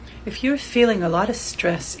If you're feeling a lot of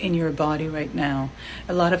stress in your body right now,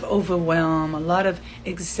 a lot of overwhelm, a lot of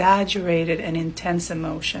exaggerated and intense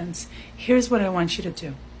emotions, here's what I want you to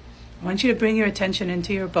do. I want you to bring your attention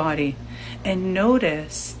into your body and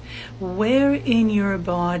notice where in your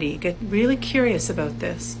body, get really curious about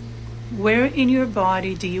this, where in your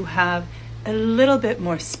body do you have a little bit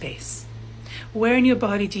more space? Where in your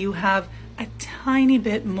body do you have a tiny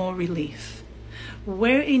bit more relief?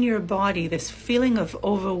 Where in your body this feeling of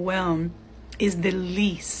overwhelm is the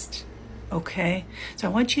least, okay? So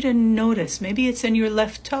I want you to notice, maybe it's in your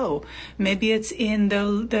left toe, maybe it's in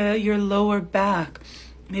your lower back,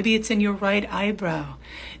 maybe it's in your right eyebrow.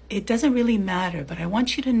 It doesn't really matter, but I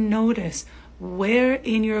want you to notice where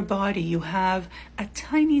in your body you have a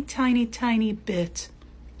tiny, tiny, tiny bit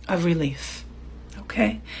of relief,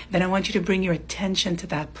 okay? Then I want you to bring your attention to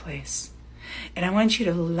that place. And I want you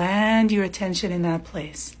to land your attention in that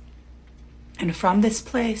place. And from this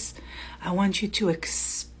place, I want you to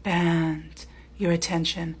expand your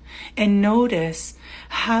attention and notice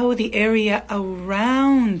how the area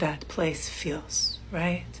around that place feels,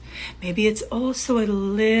 right? Maybe it's also a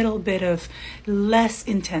little bit of less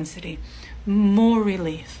intensity, more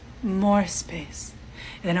relief, more space.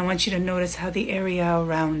 And then I want you to notice how the area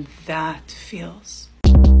around that feels.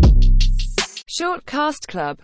 Shortcast Club.